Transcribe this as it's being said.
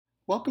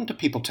Welcome to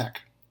People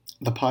Tech,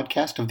 the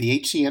podcast of the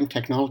HCM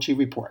Technology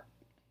Report.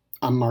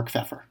 I'm Mark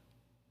Pfeffer.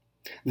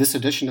 This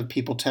edition of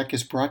People Tech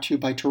is brought to you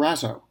by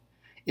Turazo.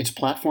 Its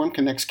platform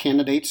connects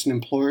candidates and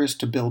employers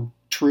to build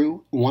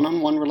true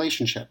one-on-one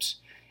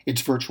relationships.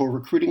 Its virtual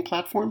recruiting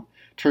platform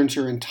turns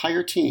your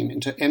entire team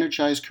into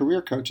energized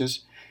career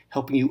coaches,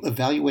 helping you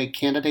evaluate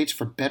candidates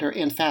for better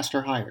and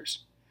faster hires.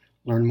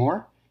 Learn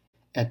more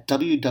at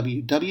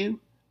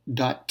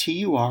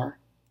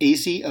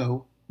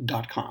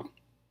www.turazo.com.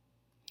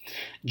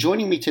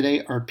 Joining me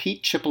today are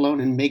Pete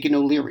Cipollone and Megan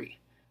O'Leary.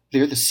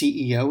 They're the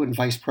CEO and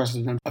Vice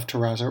President of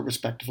Turazo,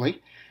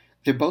 respectively.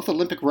 They're both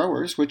Olympic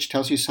rowers, which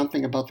tells you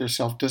something about their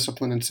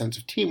self-discipline and sense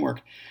of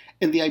teamwork.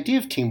 And the idea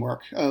of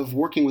teamwork, of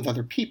working with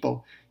other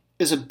people,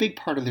 is a big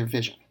part of their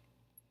vision.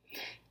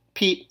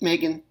 Pete,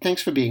 Megan,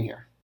 thanks for being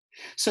here.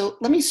 So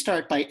let me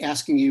start by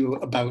asking you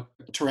about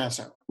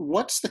Turazo.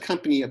 What's the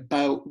company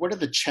about? What are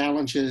the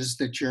challenges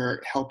that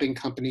you're helping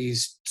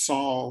companies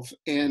solve?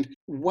 And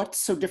what's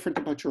so different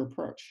about your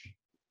approach?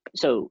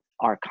 So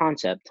our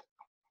concept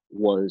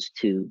was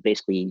to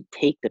basically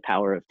take the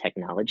power of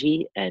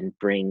technology and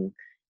bring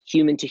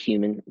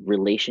human-to-human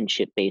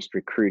relationship-based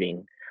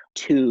recruiting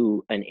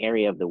to an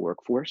area of the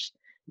workforce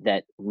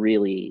that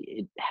really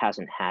it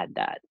hasn't had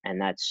that,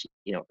 and that's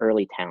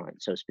early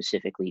talent. So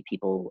specifically,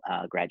 people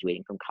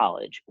graduating from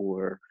college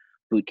or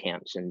boot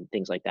camps and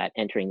things like that,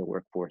 entering the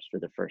workforce for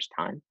the first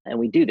time. And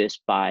we do this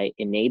by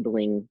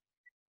enabling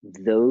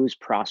those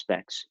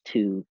prospects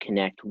to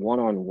connect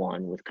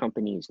one-on-one with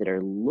companies that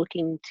are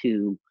looking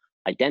to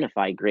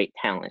identify great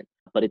talent,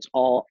 but it's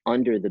all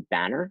under the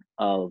banner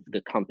of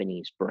the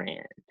company's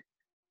brand.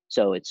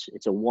 So it's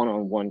a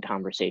one-on-one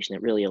conversation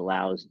that really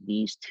allows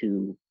these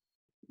two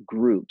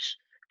groups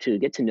to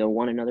get to know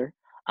one another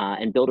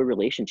and build a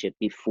relationship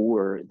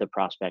before the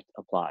prospect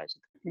applies.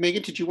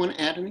 Megan, did you want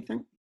to add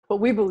anything? What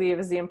we believe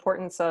is the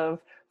importance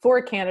of, for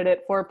a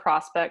candidate, for a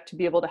prospect, to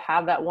be able to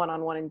have that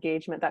one-on-one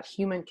engagement, that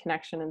human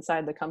connection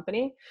inside the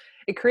company.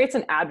 It creates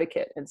an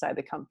advocate inside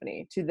the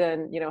company to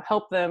then,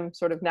 help them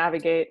sort of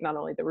navigate not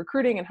only the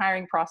recruiting and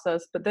hiring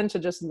process, but then to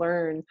just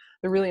learn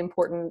the really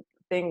important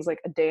things like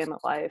a day in the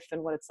life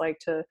and what it's like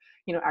to,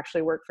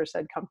 actually work for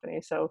said company.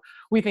 So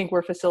we think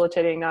we're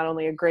facilitating not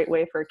only a great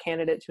way for a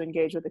candidate to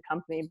engage with the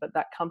company, but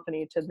that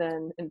company to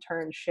then in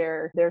turn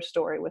share their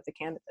story with the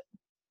candidate.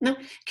 Now,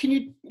 can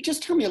you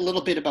just tell me a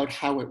little bit about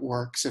how it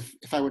works?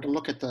 If I were to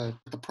look at the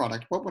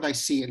product, what would I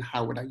see and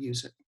how would I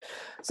use it?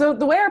 So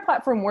the way our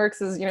platform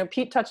works is,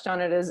 Pete touched on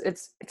it, is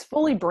it's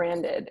fully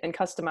branded and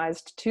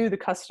customized to the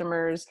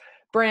customer's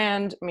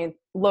brand,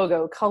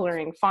 logo,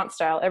 coloring, font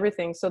style,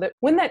 everything, so that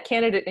when that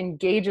candidate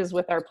engages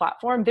with our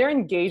platform, they're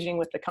engaging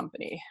with the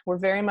company. We're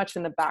very much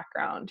in the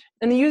background.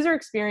 And the user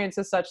experience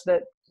is such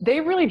that they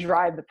really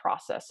drive the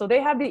process. So they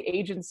have the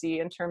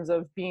agency in terms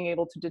of being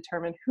able to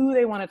determine who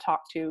they want to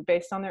talk to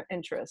based on their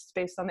interests,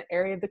 based on the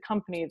area of the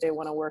company they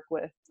want to work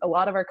with. A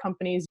lot of our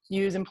companies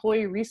use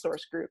employee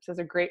resource groups as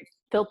a great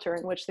filter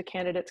in which the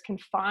candidates can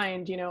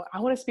find,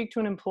 I want to speak to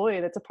an employee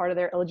that's a part of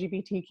their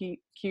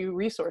LGBTQ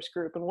resource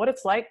group and what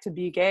it's like to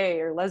be gay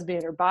or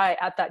lesbian or bi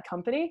at that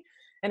company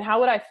and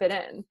how would I fit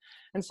in.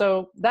 And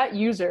so that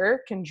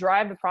user can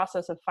drive the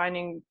process of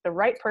finding the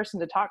right person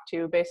to talk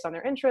to based on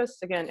their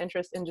interests, again,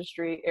 interest,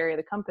 industry, area of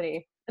the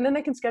company, and then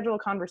they can schedule a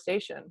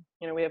conversation.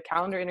 We have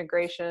calendar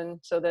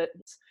integration so that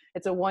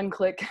it's a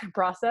one-click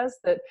process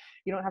that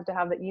you don't have to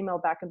have the email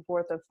back and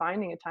forth of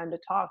finding a time to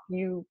talk.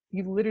 You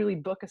literally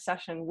book a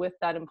session with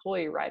that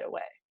employee right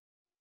away.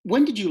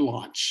 When did you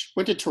launch?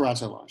 When did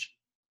Turazo launch?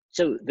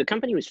 So the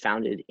company was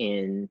founded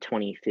in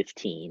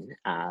 2015,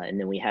 and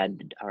then we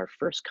had our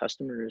first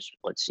customers,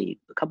 a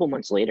couple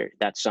months later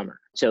that summer.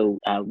 So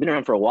we've been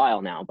around for a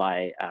while now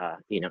by,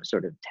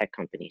 sort of tech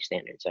company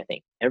standards. I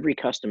think every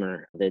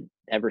customer that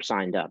ever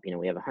signed up,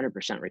 we have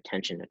 100%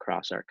 retention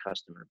across our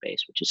customer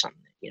base, which is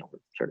something that, we're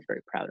sort of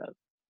very proud of.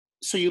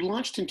 So you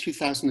launched in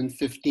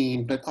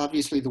 2015, but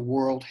obviously the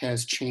world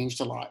has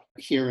changed a lot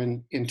here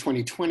in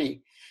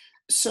 2020.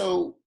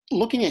 So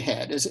looking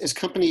ahead, as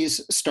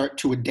companies start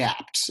to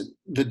adapt,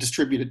 the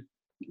distributed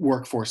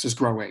workforce is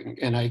growing,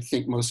 and I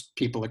think most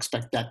people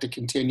expect that to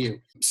continue.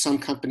 Some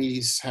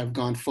companies have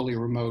gone fully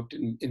remote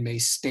and may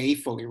stay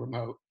fully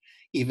remote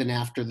even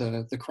after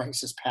the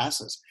crisis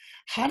passes.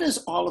 How does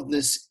all of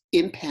this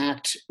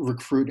impact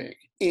recruiting?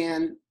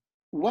 And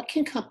what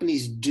can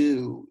companies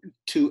do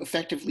to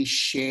effectively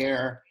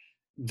share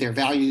their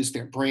values,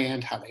 their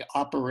brand, how they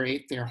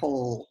operate, their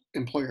whole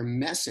employer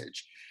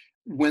message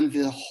when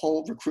the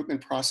whole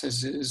recruitment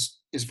process is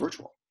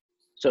virtual?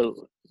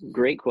 So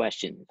great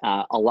question.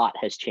 A lot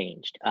has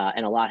changed,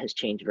 and a lot has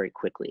changed very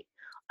quickly.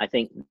 I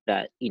think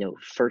that,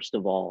 first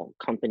of all,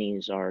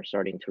 companies are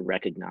starting to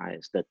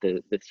recognize that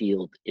the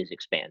field is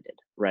expanded,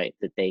 right?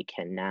 That they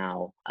can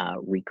now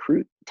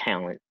recruit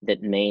talent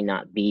that may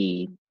not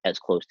be as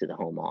close to the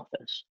home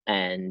office.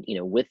 And,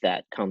 with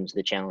that comes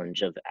the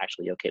challenge of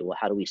actually, okay, well,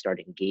 how do we start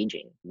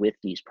engaging with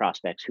these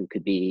prospects who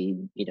could be,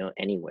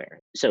 anywhere?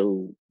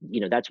 So,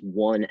 that's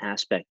one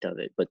aspect of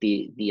it. But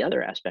the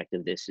other aspect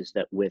of this is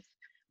that with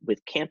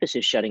with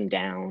campuses shutting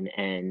down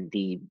and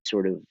the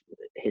sort of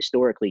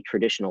historically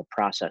traditional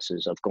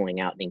processes of going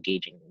out and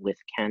engaging with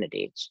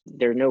candidates,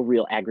 there are no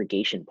real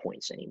aggregation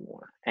points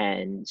anymore.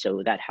 And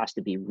so that has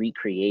to be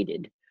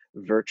recreated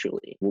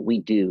virtually. What we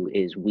do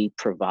is we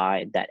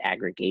provide that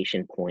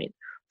aggregation point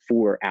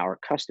for our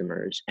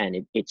customers,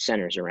 and it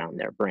centers around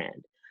their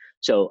brand.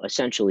 So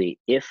essentially,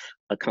 if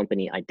a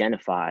company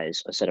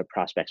identifies a set of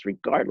prospects,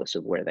 regardless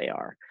of where they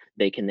are,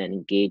 they can then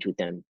engage with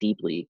them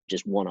deeply,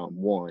 just one on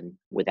one,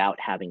 without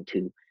having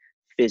to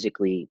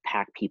physically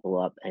pack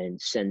people up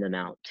and send them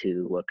out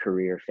to a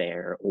career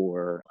fair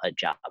or a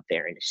job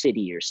fair in a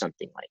city or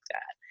something like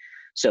that.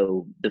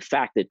 So the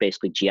fact that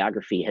basically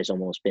geography has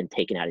almost been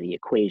taken out of the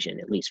equation,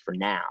 at least for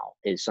now,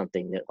 is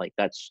something that, like,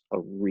 that's a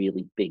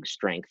really big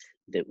strength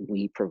that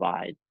we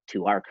provide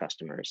to our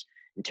customers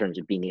in terms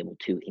of being able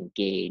to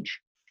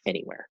engage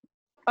anywhere.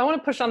 I want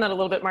to push on that a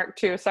little bit, Mark,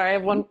 too. Sorry, I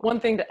have one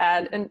thing to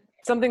add. And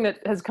something that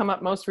has come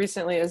up most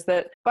recently is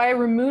that by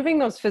removing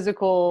those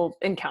physical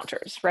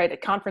encounters, right,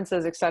 at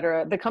conferences, et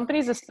cetera, the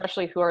companies,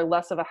 especially who are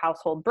less of a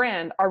household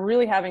brand, are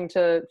really having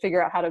to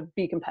figure out how to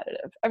be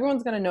competitive.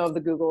 Everyone's going to know of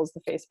the Googles,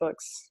 the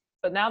Facebooks,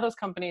 but now those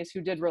companies who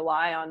did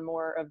rely on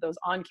more of those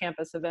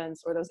on-campus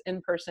events or those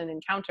in-person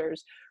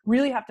encounters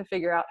really have to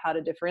figure out how to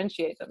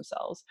differentiate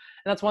themselves.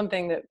 And that's one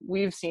thing that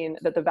we've seen,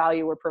 that the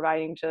value we're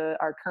providing to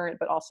our current,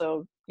 but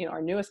also, you know,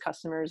 our newest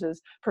customers,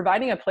 is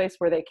providing a place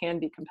where they can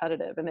be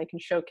competitive and they can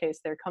showcase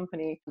their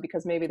company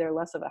because maybe they're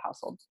less of a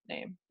household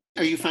name.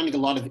 Are you finding a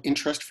lot of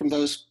interest from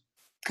those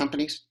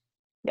companies?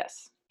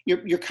 Yes.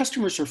 Your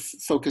customers are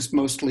focused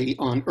mostly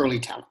on early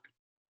talent.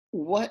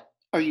 What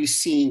are you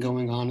seeing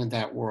going on in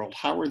that world?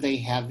 How are they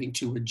having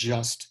to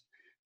adjust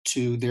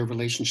to their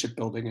relationship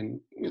building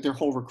and their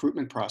whole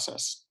recruitment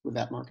process with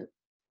that market?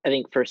 I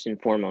think first and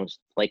foremost,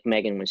 like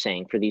Megan was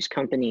saying, for these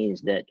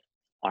companies that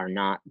are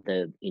not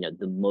the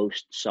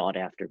most sought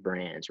after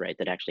brands, right,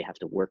 that actually have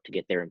to work to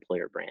get their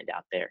employer brand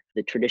out there,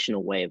 the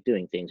traditional way of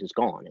doing things is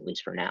gone, at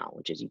least for now,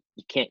 which is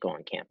you can't go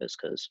on campus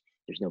because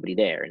there's nobody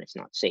there and it's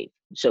not safe.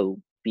 So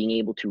being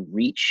able to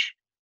reach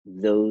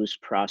those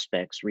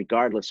prospects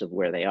regardless of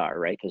where they are,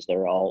 right, because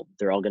they're all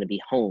going to be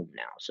home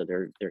now, so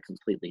they're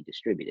completely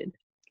distributed.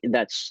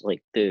 That's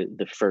like the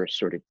first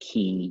sort of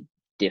key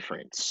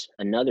difference.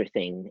 Another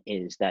thing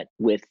is that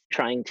with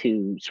trying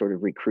to sort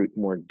of recruit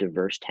more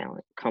diverse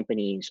talent,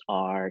 companies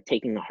are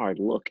taking a hard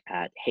look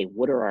at, hey,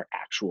 what are our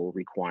actual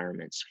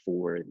requirements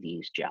for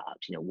these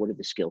jobs? You know, what are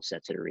the skill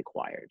sets that are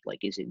required? Like,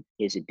 is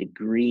a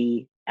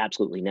degree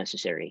absolutely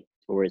necessary?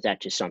 Or is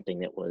that just something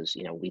that was,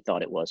 we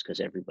thought it was because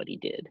everybody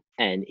did?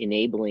 And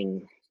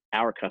enabling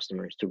our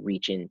customers to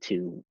reach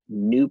into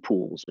new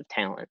pools of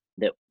talent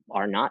that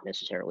are not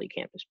necessarily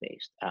campus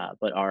based,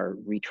 but are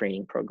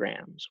retraining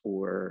programs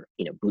or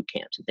boot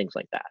camps and things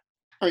like that.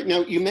 All right,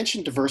 now you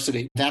mentioned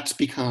diversity. That's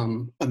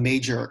become a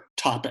major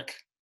topic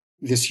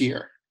this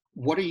year.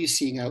 What are you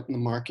seeing out in the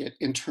market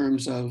in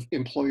terms of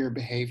employer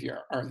behavior?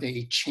 Are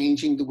they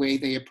changing the way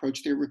they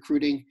approach their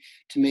recruiting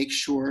to make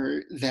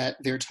sure that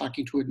they're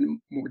talking to a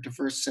more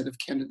diverse set of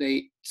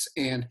candidates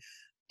and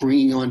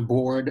bringing on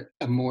board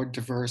a more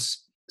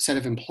diverse set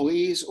of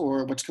employees,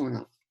 or what's going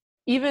on?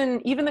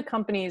 Even the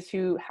companies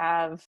who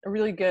have a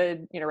really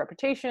good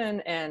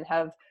reputation and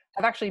have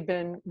actually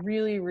been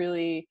really,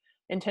 really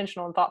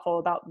intentional and thoughtful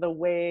about the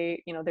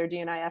way their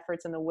D&I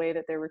efforts and the way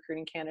that they're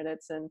recruiting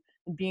candidates and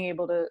being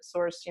able to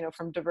source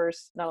from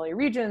diverse not only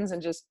regions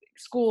and just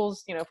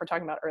schools, if we're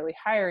talking about early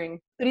hiring,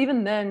 but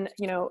even then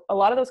a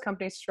lot of those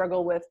companies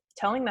struggle with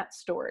telling that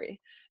story.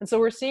 And so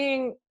we're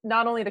seeing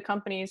not only the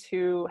companies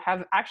who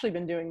have actually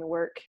been doing the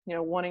work,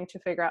 wanting to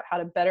figure out how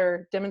to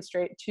better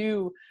demonstrate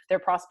to their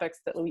prospects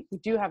that we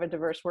do have a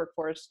diverse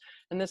workforce,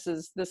 and this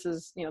is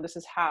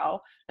how,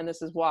 and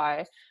this is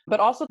why. But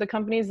also the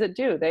companies that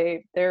do,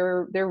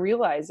 they're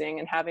realizing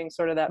and having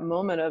sort of that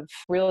moment of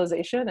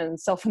realization and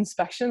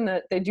self-inspection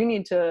that they do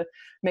need to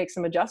make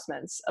some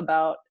adjustments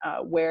about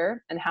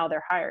where and how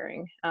they're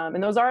hiring.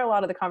 And those are a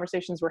lot of the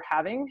conversations we're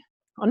having.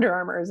 Under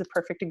Armour is a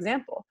perfect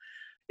example.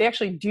 They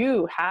actually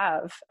do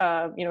have,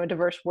 a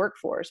diverse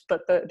workforce,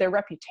 but their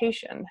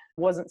reputation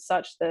wasn't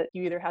such that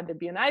you either had to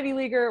be an Ivy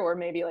Leaguer or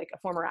maybe like a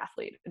former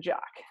athlete, a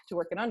jock, to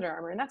work at Under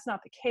Armour, and that's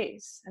not the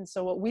case. And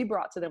so what we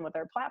brought to them with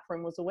our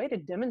platform was a way to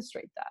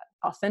demonstrate that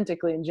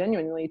authentically and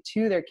genuinely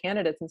to their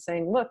candidates and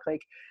saying, look,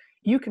 like,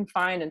 you can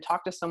find and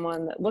talk to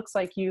someone that looks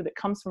like you, that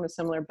comes from a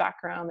similar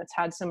background, that's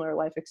had similar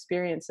life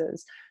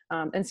experiences,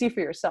 and see for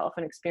yourself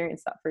and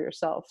experience that for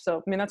yourself. So,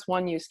 I mean, that's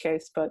one use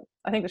case, but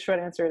I think the short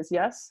answer is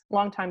yes,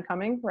 long time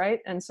coming, right?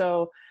 And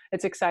so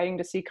it's exciting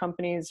to see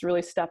companies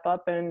really step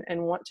up and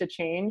want to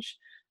change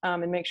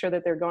and make sure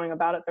that they're going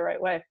about it the right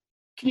way.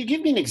 Can you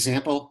give me an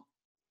example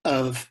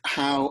of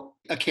how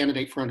a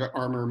candidate for Under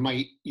Armour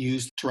might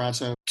use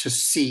Turazo to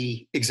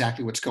see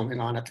exactly what's going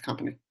on at the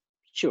company?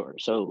 Sure.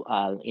 So,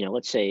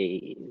 let's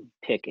say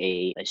pick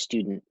a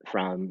student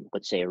from,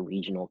 let's say, a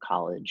regional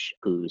college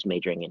who's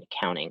majoring in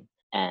accounting,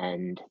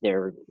 and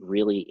they're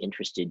really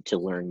interested to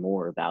learn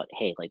more about,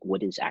 hey, like,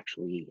 what is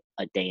actually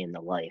a day in the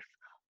life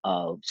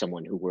of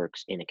someone who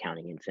works in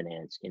accounting and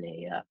finance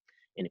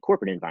in a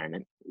corporate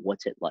environment,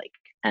 what's it like?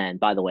 And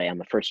by the way,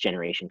 I'm a first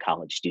generation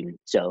college student.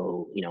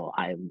 So,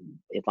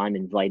 if I'm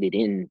invited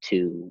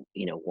into,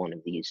 one of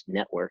these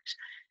networks,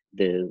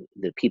 the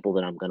people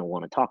that I'm going to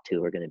want to talk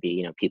to are going to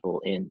be,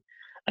 people in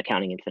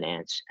accounting and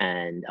finance.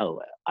 And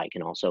I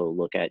can also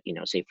look at,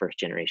 say first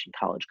generation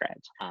college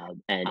grads,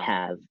 and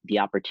have the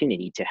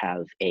opportunity to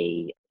have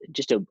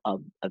just a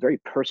very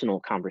personal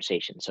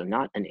conversation. So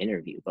not an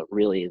interview, but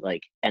really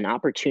like an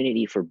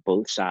opportunity for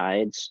both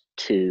sides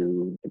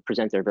to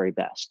present their very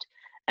best.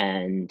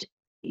 And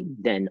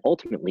then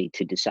ultimately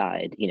to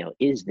decide,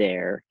 is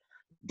there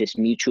this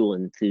mutual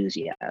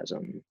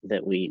enthusiasm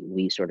that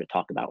we sort of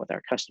talk about with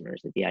our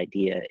customers, that the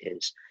idea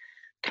is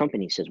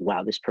company says,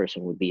 wow, this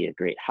person would be a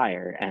great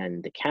hire.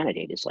 And the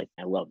candidate is like,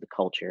 I love the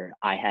culture.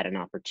 I had an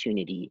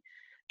opportunity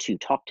to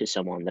talk to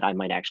someone that I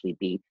might actually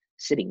be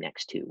sitting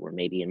next to, or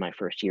maybe in my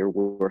first year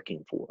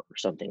working for, or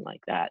something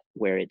like that,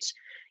 where it's,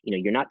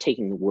 you're not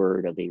taking the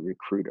word of a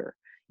recruiter.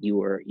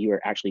 You are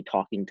actually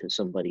talking to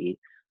somebody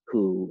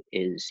who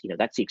is,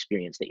 that's the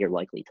experience that you're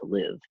likely to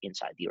live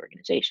inside the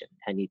organization.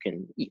 And you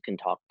can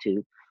talk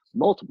to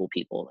multiple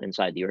people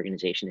inside the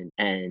organization.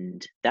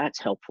 And that's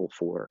helpful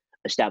for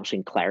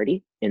establishing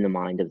clarity in the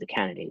mind of the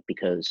candidate,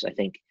 because I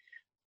think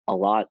a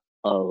lot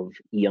of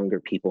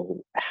younger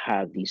people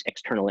have these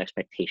external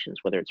expectations,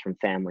 whether it's from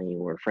family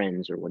or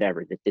friends or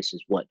whatever, that this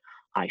is what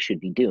I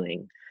should be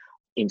doing,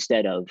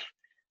 instead of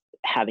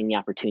having the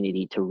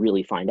opportunity to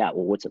really find out,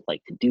 well, what's it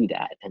like to do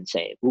that, and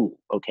say, ooh,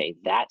 okay,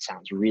 that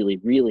sounds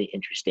really, really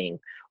interesting.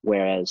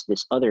 Whereas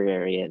this other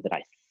area that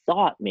I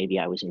thought maybe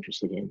I was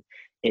interested in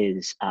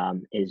is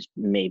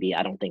maybe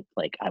I don't think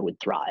like I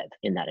would thrive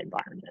in that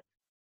environment.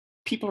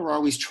 People are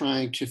always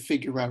trying to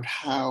figure out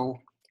how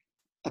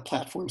a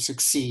platform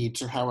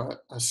succeeds or how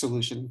a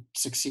solution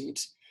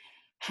succeeds.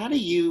 How do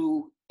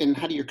you and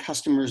how do your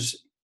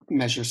customers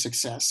measure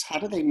success? How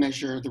do they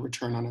measure the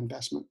return on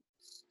investment?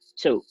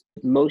 So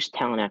most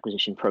talent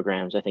acquisition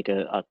programs, I think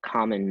a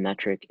common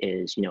metric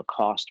is,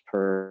 cost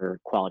per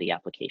quality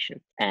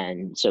application.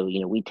 And so,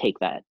 we take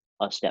that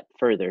a step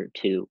further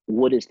to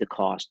what is the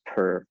cost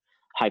per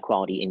high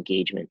quality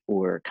engagement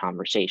or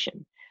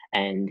conversation.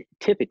 And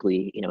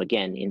typically,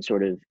 again,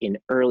 in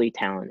early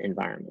talent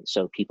environments,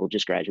 so people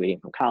just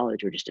graduating from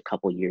college or just a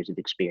couple years of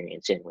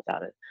experience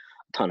without a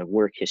ton of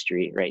work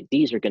history, right?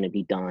 These are going to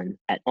be done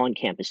at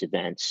on-campus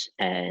events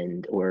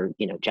or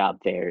job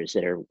fairs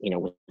that are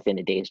within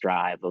a day's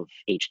drive of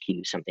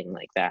HQ, something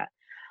like that.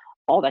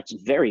 All that's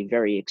very,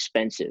 very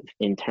expensive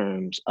in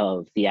terms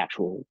of the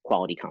actual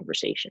quality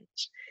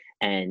conversations.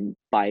 And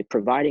by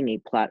providing a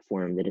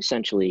platform that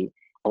essentially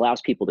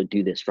allows people to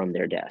do this from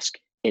their desk,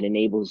 it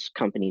enables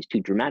companies to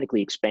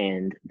dramatically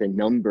expand the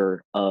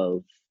number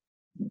of,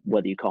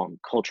 whether you call them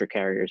culture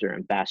carriers or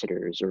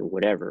ambassadors or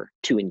whatever,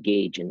 to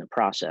engage in the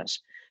process.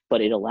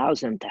 But it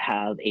allows them to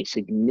have a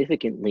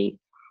significantly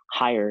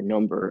higher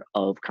number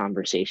of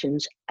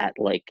conversations at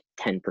like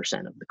 10%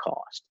 of the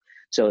cost.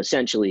 So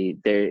essentially,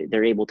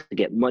 they're able to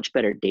get much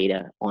better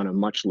data on a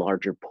much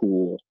larger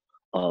pool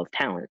of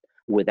talent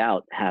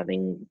without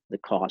having the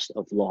cost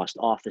of lost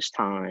office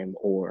time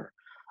or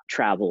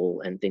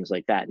travel and things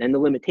like that, and the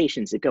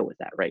limitations that go with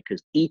that, right?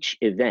 Because each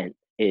event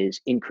is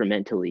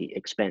incrementally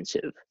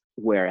expensive,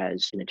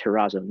 whereas in a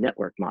Turazo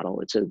network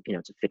model, it's a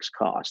fixed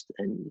cost,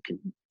 and you can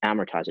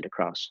amortize it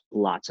across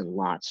lots and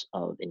lots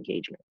of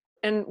engagement.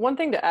 And one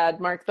thing to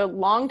add, Mark, the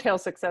long tail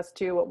success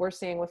too, what we're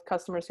seeing with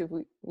customers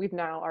who we've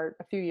now are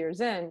a few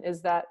years in,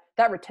 is that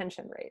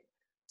retention rate.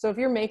 So if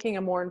you're making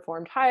a more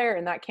informed hire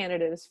and that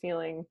candidate is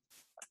feeling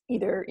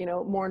either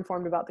more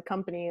informed about the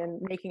company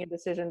and making a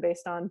decision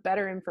based on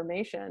better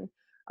information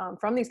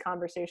from these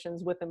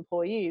conversations with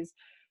employees,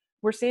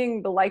 we're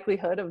seeing the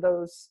likelihood of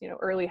those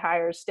early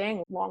hires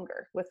staying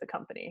longer with the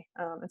company.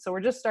 And so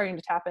we're just starting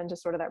to tap into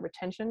sort of that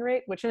retention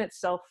rate, which in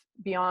itself,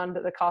 beyond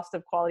the cost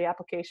of quality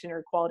application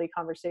or quality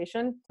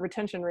conversation,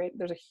 retention rate,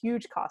 there's a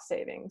huge cost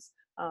savings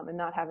in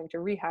not having to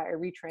rehire,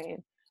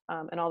 retrain,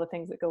 and all the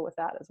things that go with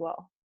that as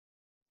well.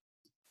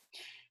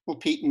 Well,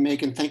 Pete and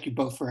Megan, thank you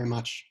both very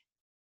much.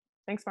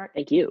 Thanks, Mark.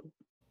 Thank you.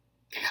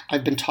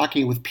 I've been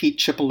talking with Pete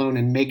Cipollone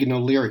and Megan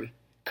O'Leary,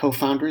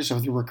 co-founders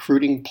of the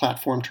recruiting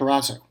platform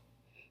Turazo.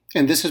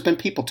 And this has been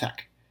People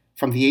Tech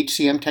from the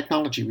HCM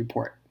Technology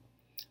Report.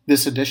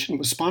 This edition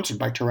was sponsored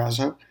by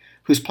Turazo,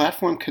 whose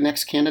platform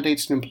connects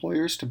candidates and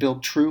employers to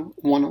build true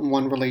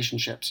one-on-one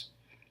relationships.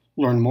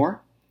 Learn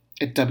more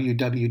at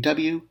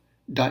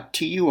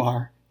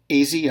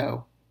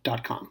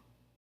www.turazo.com.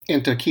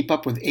 And to keep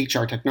up with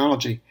HR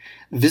technology,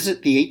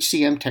 visit the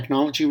HCM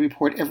Technology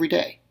Report every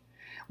day.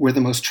 We're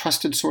the most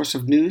trusted source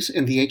of news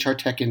in the HR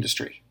tech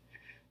industry.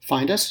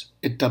 Find us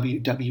at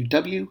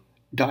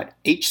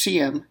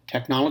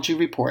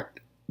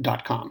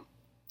www.hcmtechnologyreport.com.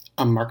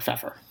 I'm Mark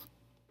Pfeffer.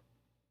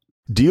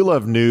 Do you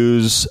love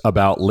news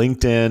about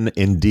LinkedIn,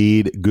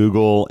 Indeed,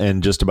 Google,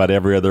 and just about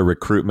every other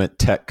recruitment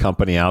tech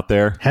company out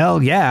there?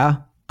 Hell yeah.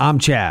 I'm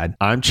Chad.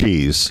 I'm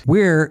Cheese.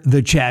 We're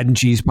the Chad and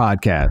Cheese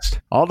Podcast.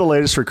 All the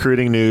latest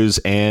recruiting news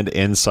and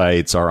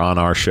insights are on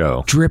our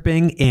show.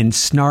 Dripping in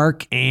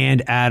snark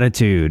and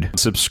attitude.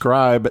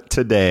 Subscribe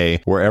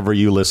today wherever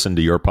you listen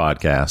to your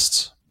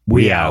podcasts.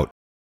 We out.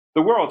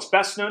 The world's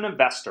best-known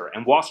investor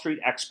and Wall Street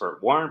expert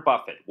Warren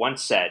Buffett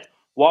once said,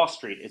 "Wall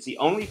Street is the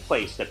only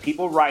place that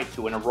people ride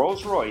to in a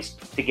Rolls-Royce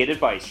to get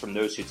advice from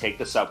those who take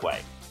the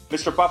subway."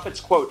 Mr. Buffett's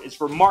quote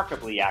is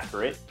remarkably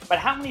accurate, but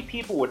how many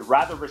people would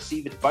rather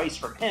receive advice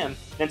from him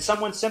than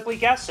someone simply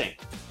guessing?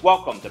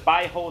 Welcome to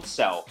Buy, Hold,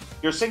 Sell,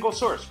 your single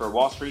source for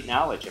Wall Street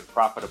knowledge and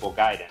profitable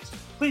guidance.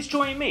 Please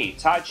join me,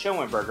 Todd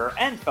Schoenberger,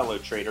 and fellow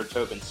trader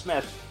Tobin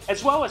Smith,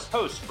 as well as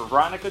host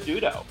Veronica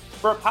Dudo,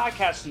 for a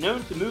podcast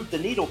known to move the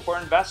needle for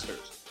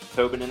investors.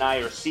 Tobin and I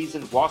are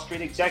seasoned Wall Street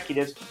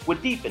executives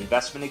with deep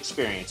investment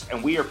experience,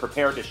 and we are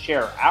prepared to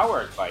share our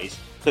advice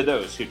to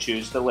those who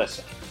choose to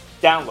listen.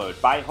 Download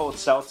Buy, Hold,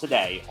 Sell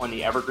today on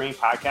the Evergreen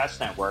Podcast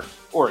Network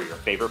or your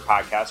favorite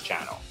podcast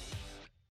channel.